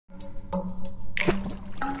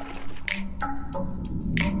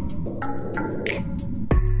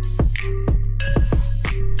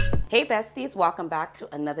Hey besties, welcome back to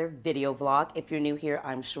another video vlog. If you're new here,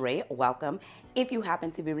 I'm Cheraye, welcome. If you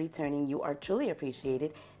happen to be returning, you are truly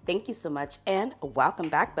appreciated. Thank you so much and welcome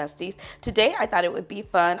back besties. Today I thought it would be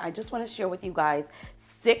fun. I just want to share with you guys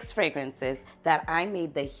 6 fragrances that I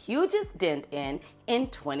made the hugest dent in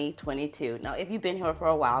 2022. Now if you've been here for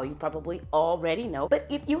a while, you probably already know, but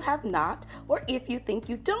if you have not, or if you think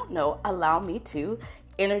you don't know, allow me to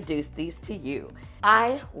introduce these to you.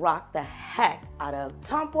 I rocked the heck out of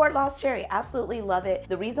Tom Ford Lost Cherry. Absolutely love it.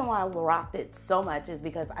 The reason why I rocked it so much is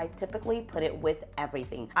because I typically put it with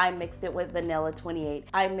everything. I mixed it with Vanilla 28.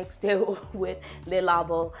 I mixed it with Le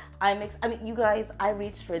Labo. I mean, you guys, I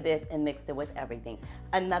reached for this and mixed it with everything.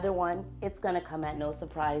 Another one, it's gonna come at no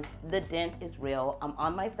surprise. The dent is real. I'm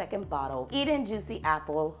on my second bottle. Eden Juicy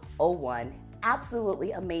Apple 01.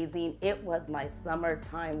 Absolutely amazing. It was my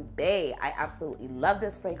summertime bae. I absolutely love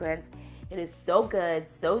this fragrance. It is so good,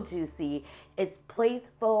 so juicy. It's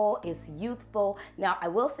playful, it's youthful. Now, I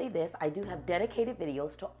will say this, I do have dedicated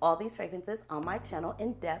videos to all these fragrances on my channel,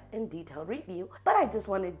 in depth and detailed review, but I just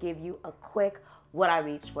want to give you a quick what I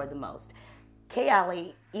reached for the most.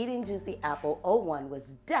 Cheraye Eden Juicy Apple 01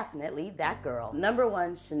 was definitely that girl. Number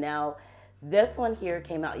 1, Chanel. This one here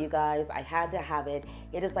came out, you guys. I had to have it.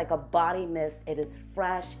 It is like a body mist. It is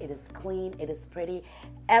fresh. It is clean. It is pretty.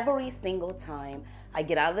 Every single time I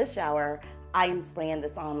get out of the shower, I am spraying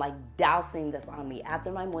this on, like dousing this on me.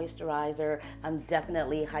 After my moisturizer, I'm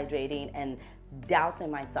definitely hydrating and dousing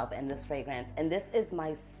myself in this fragrance. And this is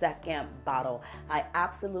my second bottle. I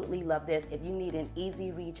absolutely love this. If you need an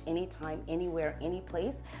easy reach anytime, anywhere, any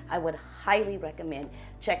place, I would highly recommend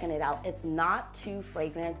checking it out. It's not too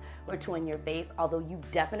fragrant or too in your face, although you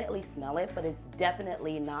definitely smell it, but it's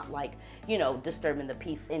definitely not like, you know, disturbing the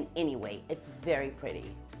peace in any way. It's very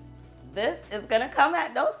pretty. This is gonna come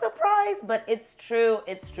at no surprise, but it's true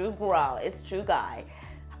girl, it's true guy.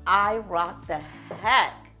 I rock the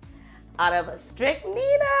heck out of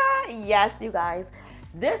Strychnina. Yes, you guys,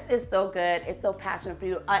 this is so good. It's so passion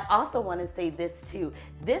fruit. I also want to say this too.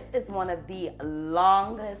 This is one of the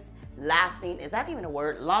longest lasting, is that even a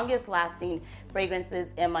word? Longest lasting fragrances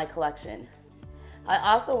in my collection. I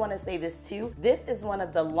also want to say this too. This is one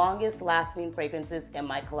of the longest lasting fragrances in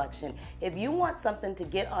my collection. If you want something to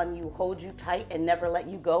get on you, hold you tight, and never let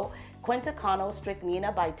you go, Quintacano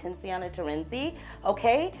Strychnina by Tiziana Terenzi,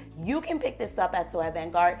 okay? You can pick this up at Soy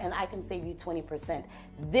Vanguard and I can save you 20%.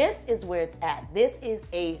 This is where it's at. This is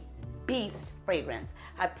a beast fragrance.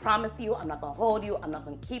 I promise you, I'm not gonna hold you, I'm not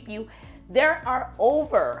gonna keep you. There are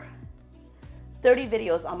over 30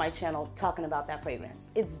 videos on my channel talking about that fragrance.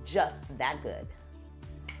 It's just that good.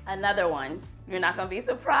 Another one, you're not gonna be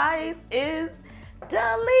surprised, is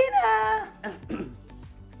Delina.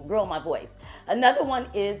 Girl, my voice. Another one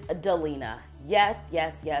is Delina. Yes,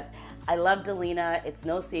 yes, yes. I love Delina. It's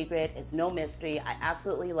no secret. It's no mystery. I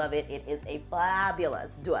absolutely love it. It is a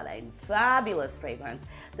fabulous, fabulous fragrance.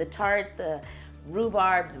 The tart, the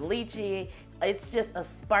rhubarb, the lychee. It's just a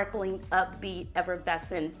sparkling, upbeat,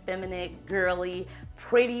 effervescent, feminine, girly,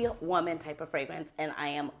 pretty woman type of fragrance. And I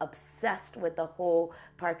am obsessed with the whole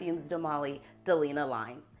Perfumes de Mali Delina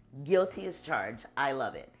line. Guilty as charged. I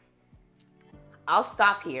love it. I'll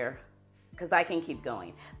stop here because I can keep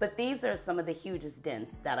going. But these are some of the hugest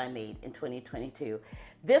dents that I made in 2022.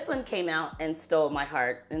 This one came out and stole my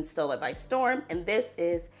heart and stole it by storm. And this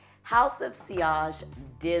is House of Sillage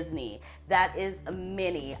Disney. That is a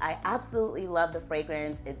mini. I absolutely love the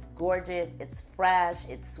fragrance. It's gorgeous, it's fresh,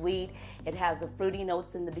 it's sweet. It has the fruity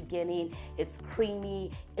notes in the beginning. It's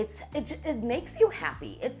creamy. It makes you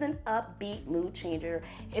happy. It's an upbeat mood changer.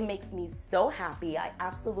 It makes me so happy. I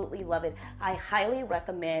absolutely love it. I highly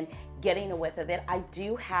recommend getting a whiff of it. I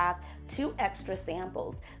do have 2 extra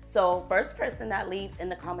samples. So first person that leaves in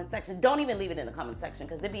the comment section, don't even leave it in the comment section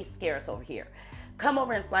because it'd be scarce over here. Come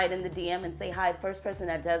over and slide in the DM and say hi. First person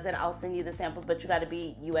that does it, I'll send you the samples, but you gotta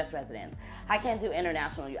be US residents. I can't do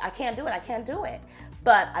international. I can't do it.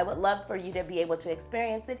 But I would love for you to be able to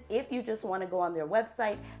experience it. If you just wanna go on their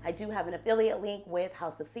website, I do have an affiliate link with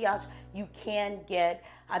House of Sillage. You can get,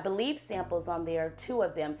 I believe, samples on there, 2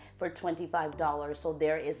 of them for $25. So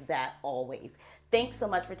there is that always. Thanks so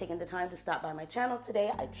much for taking the time to stop by my channel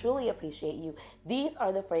today. I truly appreciate you. These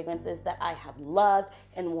are the fragrances that I have loved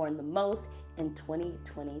and worn the most in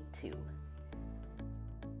 2022.